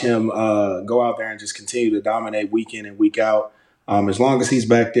watch him go out there and just continue to dominate week in and week out. As long as he's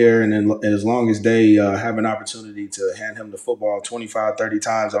back there and as long as they have an opportunity to hand him the football 25, 30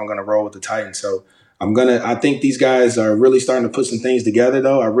 times, I'm going to roll with the Titans. So I think these guys are really starting to put some things together,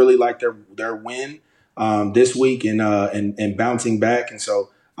 though. I really like their win this week and bouncing back. And so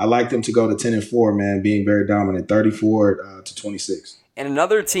I like them to go to 10-4, man, being very dominant, 34-26. And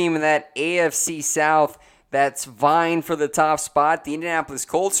another team in that AFC South that's vying for the top spot, the Indianapolis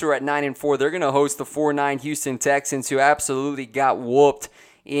Colts, who are at 9-4. They're going to host the 4-9 Houston Texans, who absolutely got whooped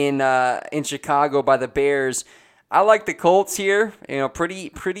in Chicago by the Bears. I like the Colts here.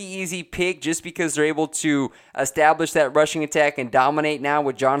 Pretty easy pick just because they're able to establish that rushing attack and dominate now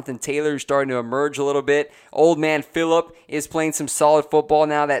with Jonathan Taylor, who's starting to emerge a little bit. Old man Phillip is playing some solid football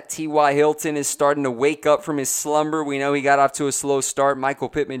now that T.Y. Hilton is starting to wake up from his slumber. We know he got off to a slow start. Michael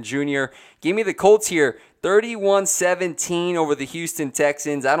Pittman Jr. Give me the Colts here. 31-17 over the Houston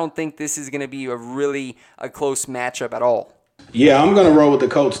Texans. I don't think this is going to be a close matchup at all. Yeah, I'm going to roll with the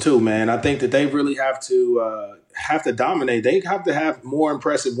Colts too, man. I think that they really have to dominate. They have to have more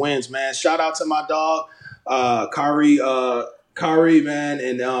impressive wins, man. Shout out to my dog, Kari, man,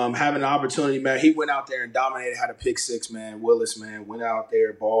 and having an opportunity, man. He went out there and dominated, had a pick six, man. Willis, man, went out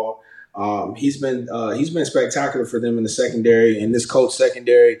there, ball. He's been spectacular for them in the secondary, and this Colts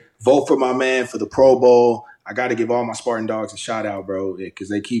secondary. Vote for my man for the Pro Bowl. I got to give all my Spartan dogs a shout out, bro, because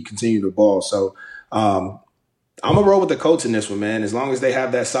they keep continuing to ball. So I'm gonna roll with the Colts in this one, man. As long as they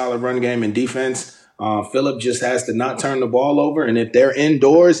have that solid run game and defense, Phillip just has to not turn the ball over, and if they're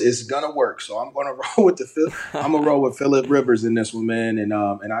indoors, it's gonna work. So I'm gonna roll with Phillip Rivers in this one, man, and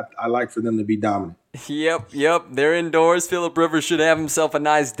I like for them to be dominant. Yep. They're indoors. Phillip Rivers should have himself a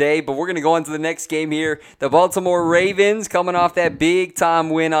nice day, but we're going to go on to the next game here. The Baltimore Ravens coming off that big-time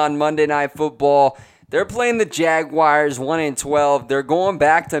win on Monday Night Football. They're playing the Jaguars 1-12. They're going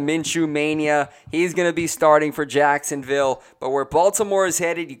back to Minshew Mania. He's going to be starting for Jacksonville. But where Baltimore is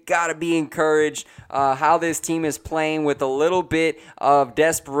headed, you got to be encouraged how this team is playing with a little bit of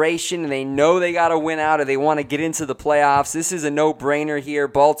desperation. And they know they got to win out if they want to get into the playoffs. This is a no-brainer here.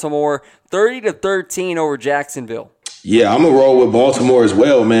 Baltimore 30-13 over Jacksonville. Yeah, I'm going to roll with Baltimore as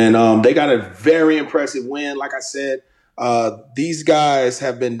well, man. They got a very impressive win. Like I said, these guys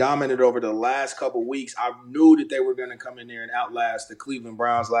have been dominant over the last couple weeks. I knew that they were going to come in there and outlast the Cleveland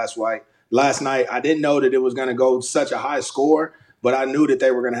Browns last night. I didn't know that it was going to go such a high score, but I knew that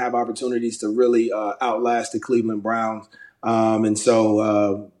they were going to have opportunities to really outlast the Cleveland Browns. And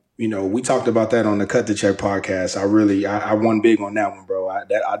so, we talked about that on the Cut the Check podcast. I won big on that one, bro.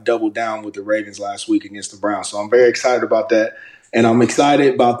 I doubled down with the Ravens last week against the Browns. So I'm very excited about that. And I'm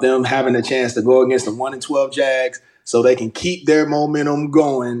excited about them having a chance to go against the 1-12 Jags, so they can keep their momentum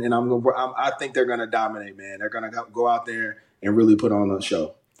going, and I think they're going to dominate, man. They're going to go out there and really put on a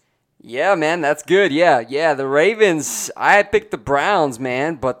show. Yeah, man, that's good. Yeah, the Ravens, I had picked the Browns,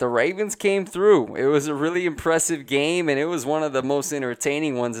 man, but the Ravens came through. It was a really impressive game, and it was one of the most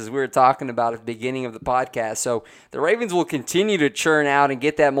entertaining ones, as we were talking about at the beginning of the podcast. So the Ravens will continue to churn out and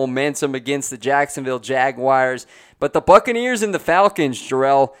get that momentum against the Jacksonville Jaguars. But the Buccaneers and the Falcons,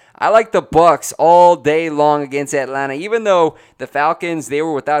 Jarrell, I like the Bucs all day long against Atlanta. Even though the Falcons, they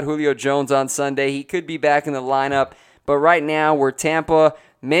were without Julio Jones on Sunday. He could be back in the lineup. But right now, we're Tampa.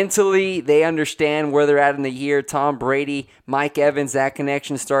 Mentally, they understand where they're at in the year. Tom Brady, Mike Evans, that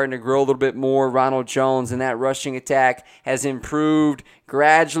connection starting to grow a little bit more. Ronald Jones and that rushing attack has improved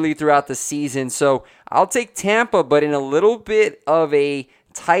gradually throughout the season. So I'll take Tampa, but in a little bit of a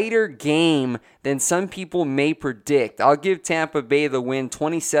tighter game than some people may predict. I'll give Tampa Bay the win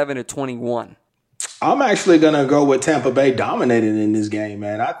 27-21. I'm actually going to go with Tampa Bay dominating in this game,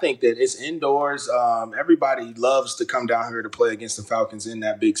 man. I think that it's indoors. Everybody loves to come down here to play against the Falcons in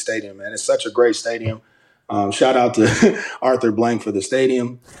that big stadium, man. It's such a great stadium. Shout out to Arthur Blank for the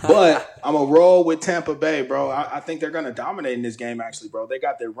stadium. But I'm going to roll with Tampa Bay, bro. I think they're going to dominate in this game, actually, bro. They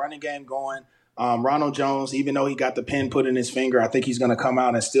got their running game going. Ronald Jones, even though he got the pin put in his finger, I think he's going to come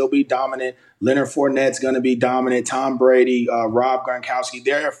out and still be dominant. Leonard Fournette's going to be dominant. Tom Brady, Rob Gronkowski,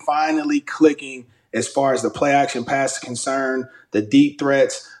 they're finally clicking as far as the play action pass is concerned, the deep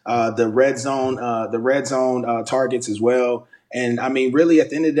threats, the red zone targets as well. And I mean, really, at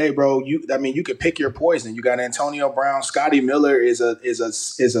the end of the day, bro, you could pick your poison. You got Antonio Brown, Scotty Miller is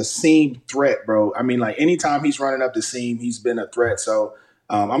a seam threat, bro. I mean, like anytime he's running up the seam, he's been a threat. So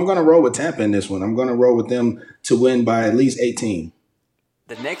I'm going to roll with Tampa in this one. I'm going to roll with them to win by at least 18.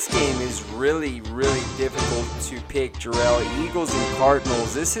 The next game is really, really difficult to pick, Jarrell. Eagles and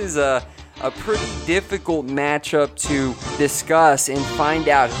Cardinals. This is a pretty difficult matchup to discuss and find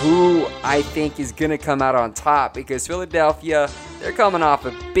out who I think is going to come out on top, because Philadelphia, they're coming off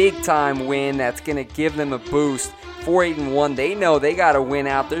a big-time win that's going to give them a boost. 4-8-1, they know they got to win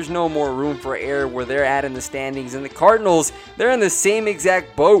out. There's no more room for error where they're at in the standings. And the Cardinals, they're in the same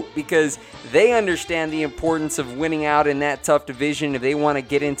exact boat because they understand the importance of winning out in that tough division if they want to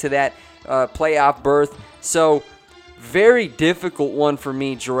get into that playoff berth. So, very difficult one for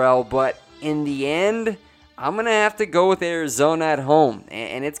me, Jarrell, but in the end, I'm going to have to go with Arizona at home,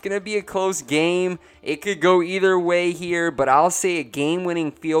 and it's going to be a close game. It could go either way here, but I'll say a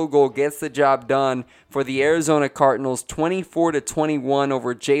game-winning field goal gets the job done for the Arizona Cardinals, 24-21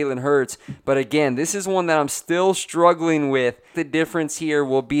 over Jalen Hurts. But again, this is one that I'm still struggling with. The difference here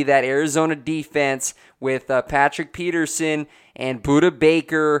will be that Arizona defense with Patrick Peterson and Budda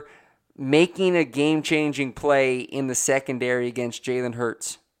Baker making a game-changing play in the secondary against Jalen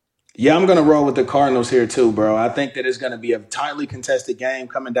Hurts. Yeah, I'm going to roll with the Cardinals here too, bro. I think that it's going to be a tightly contested game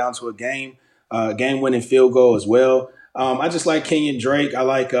coming down to a game-winning field goal as well. I just like Kenyon Drake. I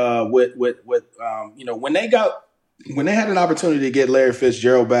like when they had an opportunity to get Larry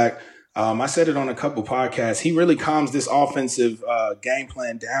Fitzgerald back. I said it on a couple podcasts. He really calms this offensive game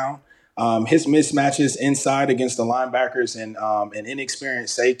plan down. His mismatches inside against the linebackers and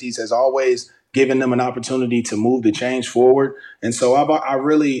inexperienced safeties has always given them an opportunity to move the change forward. And so I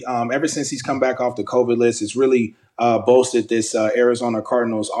really, ever since he's come back off the COVID list, it's really bolstered this Arizona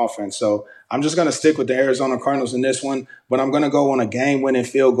Cardinals offense. So I'm just going to stick with the Arizona Cardinals in this one, but I'm going to go on a game-winning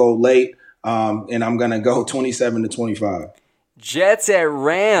field goal late, and I'm going to go 27-25. Jets at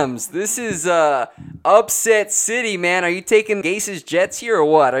Rams. This is upset city, man. Are you taking Gase's Jets here or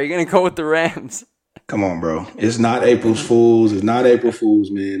what? Are you going to go with the Rams? Come on, bro. It's not April Fool's. It's not April Fool's,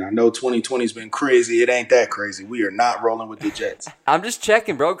 man. I know 2020's been crazy. It ain't that crazy. We are not rolling with the Jets. I'm just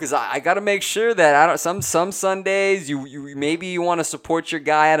checking, bro, because I got to make sure that some Sundays you maybe you want to support your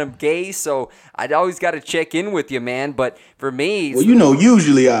guy Adam Gase, so I always got to check in with you, man. But for me, well,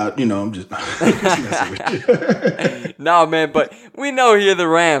 usually I'm just messing with you. No, man, but we know here the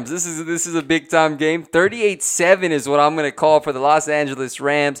Rams. This is a big time game. 38-7 is what I'm going to call for the Los Angeles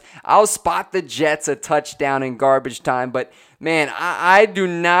Rams. I'll spot the Jets a touchdown in garbage time, but man, I do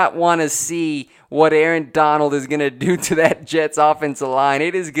not want to see what Aaron Donald is going to do to that Jets offensive line.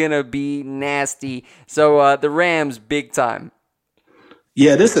 It is going to be nasty. So the Rams, big time.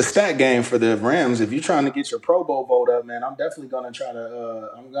 Yeah, this is a stat game for the Rams. If you're trying to get your Pro Bowl vote up, man, I'm definitely going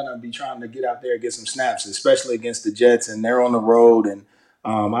to be trying to get out there and get some snaps, especially against the Jets, and they're on the road. And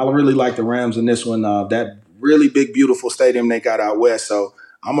I really like the Rams in this one. That really big, beautiful stadium they got out west. So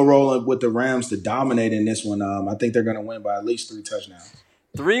I'm going to roll with the Rams to dominate in this one. I think they're going to win by at least 3 touchdowns.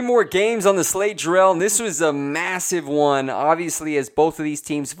 3 more games on the slate, Jarrell, and this was a massive one, obviously, as both of these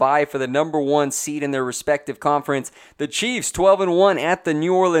teams vie for the number 1 seed in their respective conference. The Chiefs, 12-1 at the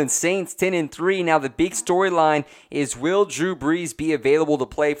New Orleans Saints, 10-3. Now, the big storyline is, will Drew Brees be available to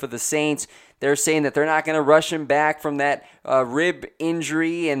play for the Saints? They're saying that they're not going to rush him back from that rib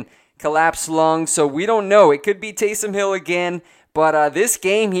injury and collapsed lung, so we don't know. It could be Taysom Hill again. But this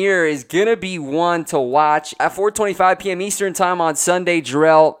game here is going to be one to watch at 4:25 p.m. Eastern time on Sunday,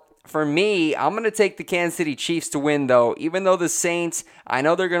 Jarrell. For me, I'm going to take the Kansas City Chiefs to win, though. Even though the Saints, I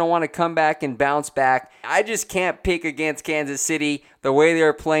know they're going to want to come back and bounce back. I just can't pick against Kansas City. The way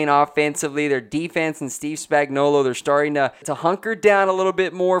they're playing offensively, their defense and Steve Spagnuolo, they're starting to hunker down a little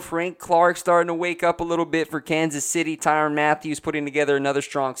bit more. Frank Clark starting to wake up a little bit for Kansas City. Tyrann Mathieu putting together another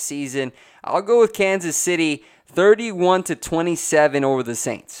strong season. I'll go with Kansas City, 31-27 over the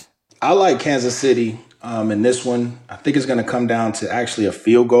Saints. I like Kansas City in this one. I think it's going to come down to actually a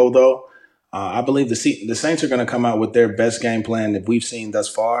field goal, though. I believe the Saints are going to come out with their best game plan that we've seen thus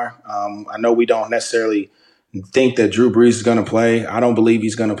far. I know we don't necessarily think that Drew Brees is going to play. I don't believe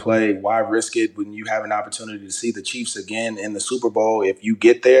he's going to play. Why risk it when you have an opportunity to see the Chiefs again in the Super Bowl if you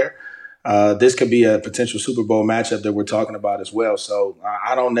get there? This could be a potential Super Bowl matchup that we're talking about as well. So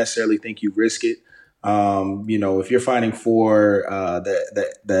I don't necessarily think you risk it. If you're fighting for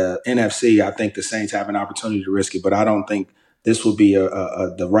the NFC, I think the Saints have an opportunity to risk it, but I don't think this will be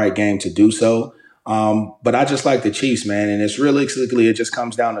the right game to do so. But I just like the Chiefs, man. And it's realistically, it just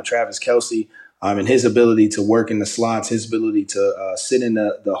comes down to Travis Kelce and his ability to work in the slots, his ability to sit in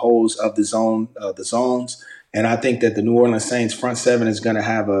the holes of the zones. And I think that the New Orleans Saints front seven is going to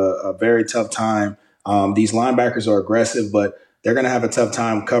have a very tough time. These linebackers are aggressive, but they're going to have a tough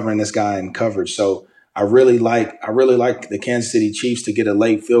time covering this guy in coverage. So I really like the Kansas City Chiefs to get a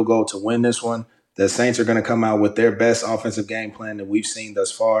late field goal to win this one. The Saints are going to come out with their best offensive game plan that we've seen thus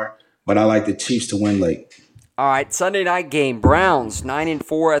far, but I like the Chiefs to win late. All right, Sunday night game, Browns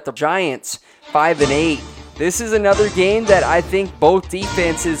 9-4 at the Giants 5-8. This is another game that I think both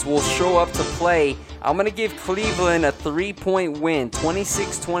defenses will show up to play. I'm going to give Cleveland a 3-point win,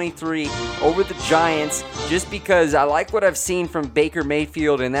 26-23 over the Giants, just because I like what I've seen from Baker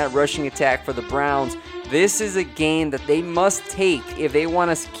Mayfield in that rushing attack for the Browns. This is a game that they must take if they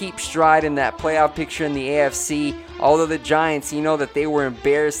want to keep stride in that playoff picture in the AFC. Although the Giants, that they were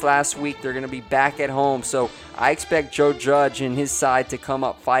embarrassed last week, they're going to be back at home. So I expect Joe Judge and his side to come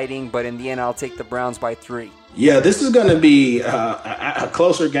up fighting, but in the end, I'll take the Browns by 3. Yeah, this is going to be a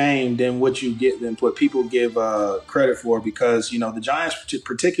closer game than what people give credit for, because the Giants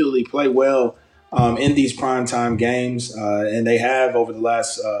particularly play well in these primetime games, and they have over the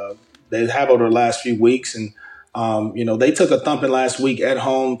last few weeks. And they took a thumping last week at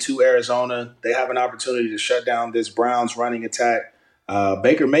home to Arizona. They have an opportunity to shut down this Browns running attack.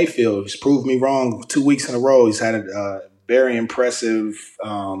 Baker Mayfield has proved me wrong 2 weeks in a row. He's had very impressive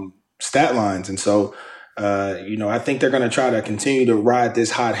stat lines, and so. I think they're going to try to continue to ride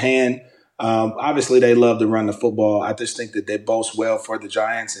this hot hand. Obviously, they love to run the football. I just think that they boast well for the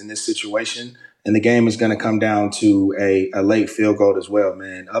Giants in this situation. And the game is going to come down to a late field goal as well,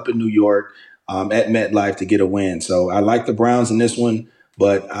 man, up in New York at MetLife to get a win. So I like the Browns in this one,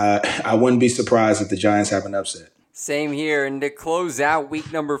 but I wouldn't be surprised if the Giants have an upset. Same here. And to close out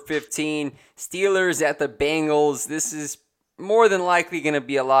week number 15, Steelers at the Bengals. This is more than likely going to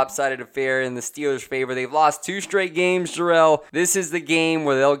be a lopsided affair in the Steelers' favor. They've lost 2 straight games, Jarrell. This is the game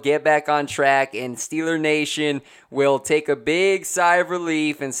where they'll get back on track, and Steeler Nation will take a big sigh of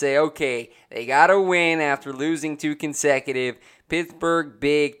relief and say, okay, they got to win after losing 2 consecutive. Pittsburgh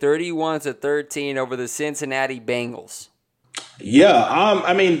big, 31-13 over the Cincinnati Bengals. Yeah,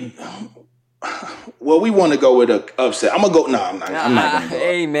 well, we want to go with an upset. I'm going to go. No, I'm not going to go.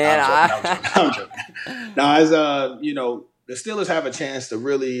 Hey, man. I'm joking. Now, as the Steelers have a chance to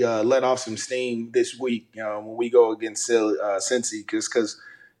really let off some steam this week when we go against Cincy, because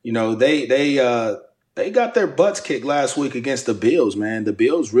they got their butts kicked last week against the Bills, man. The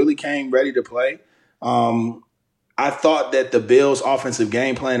Bills really came ready to play. I thought that the Bills' offensive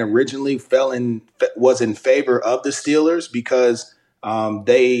game plan originally was in favor of the Steelers because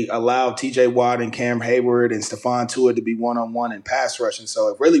they allowed T.J. Watt and Cam Hayward and Stephon Tuitt to be one-on-one in pass rush, and so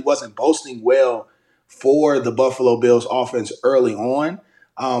it really wasn't boasting well for the Buffalo Bills offense early on.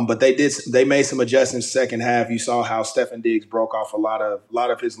 But they made some adjustments second half. You saw how Stefon Diggs broke off a lot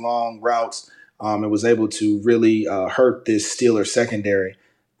of his long routes and was able to really hurt this Steelers secondary.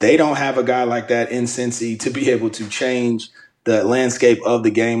 They don't have a guy like that in Cincy to be able to change the landscape of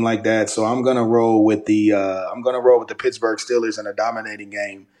the game like that. So I'm gonna roll with the Pittsburgh Steelers in a dominating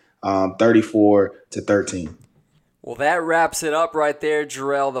game, 34-13. Well, that wraps it up right there,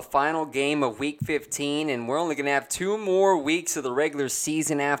 Jarrell. The final game of Week 15, and we're only going to have 2 more weeks of the regular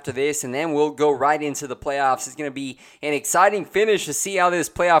season after this, and then we'll go right into the playoffs. It's going to be an exciting finish to see how this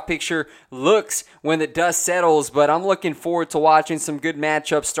playoff picture looks when the dust settles, but I'm looking forward to watching some good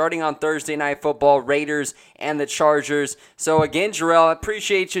matchups starting on Thursday Night Football, Raiders and the Chargers. So again, Jarrell, I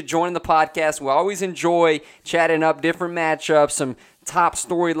appreciate you joining the podcast. We always enjoy chatting up different matchups, some top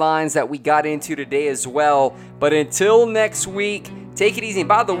storylines that we got into today as well. But until next week, take it easy. And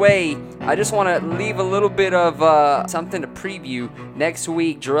by the way, I just want to leave a little bit of something to preview. Next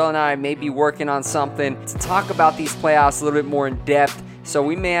week, Jarrell and I may be working on something to talk about these playoffs a little bit more in depth. So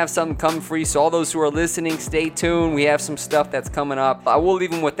we may have something coming for you. So all those who are listening, stay tuned. We have some stuff that's coming up. I will leave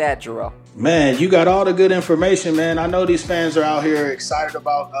them with that, Jarrell. Man, you got all the good information, man. I know these fans are out here excited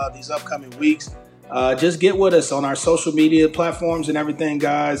about these upcoming weeks. Just get with us on our social media platforms and everything,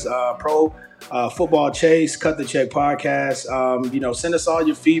 guys. Pro Football Chase, Cut the Check Podcast. Send us all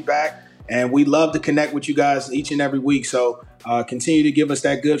your feedback And we love to connect with you guys each and every week. So continue to give us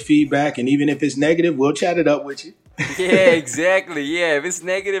that good feedback. And even if it's negative, we'll chat it up with you. Yeah, exactly. Yeah, if it's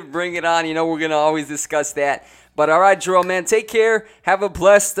negative, bring it on. We're going to always discuss that. But all right, Jerome, man, take care. Have a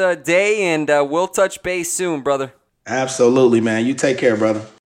blessed day, and we'll touch base soon, brother. Absolutely, man. You take care, brother.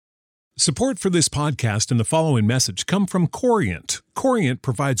 Support for this podcast and the following message come from Corient. Corient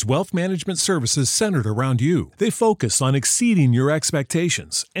provides wealth management services centered around you. They focus on exceeding your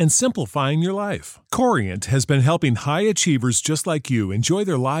expectations and simplifying your life. Corient has been helping high achievers just like you enjoy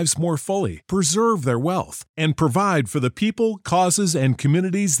their lives more fully, preserve their wealth, and provide for the people, causes, and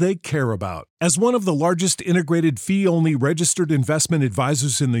communities they care about. As one of the largest integrated fee-only registered investment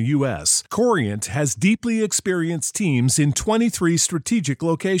advisors in the U.S., Corient has deeply experienced teams in 23 strategic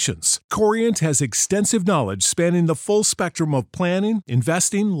locations. Corient has extensive knowledge spanning the full spectrum of planning,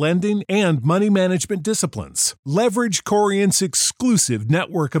 investing, lending, and money management disciplines. Leverage Corient's exclusive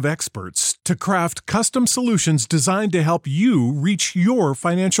network of experts to craft custom solutions designed to help you reach your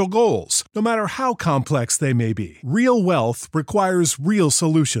financial goals, no matter how complex they may be. Real wealth requires real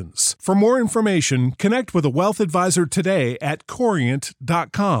solutions. For more information, connect with a wealth advisor today at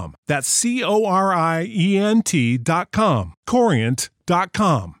Corient.com. That's Corient.com.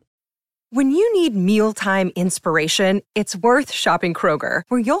 Corient.com. When you need mealtime inspiration, it's worth shopping Kroger,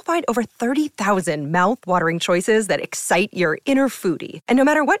 where you'll find over 30,000 mouth-watering choices that excite your inner foodie. And no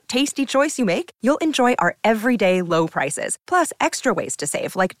matter what tasty choice you make, you'll enjoy our everyday low prices, plus extra ways to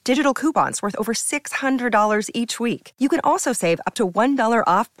save, like digital coupons worth over $600 each week. You can also save up to $1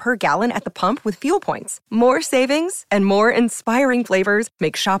 off per gallon at the pump with fuel points. More savings and more inspiring flavors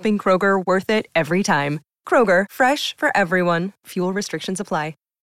make shopping Kroger worth it every time. Kroger, fresh for everyone. Fuel restrictions apply.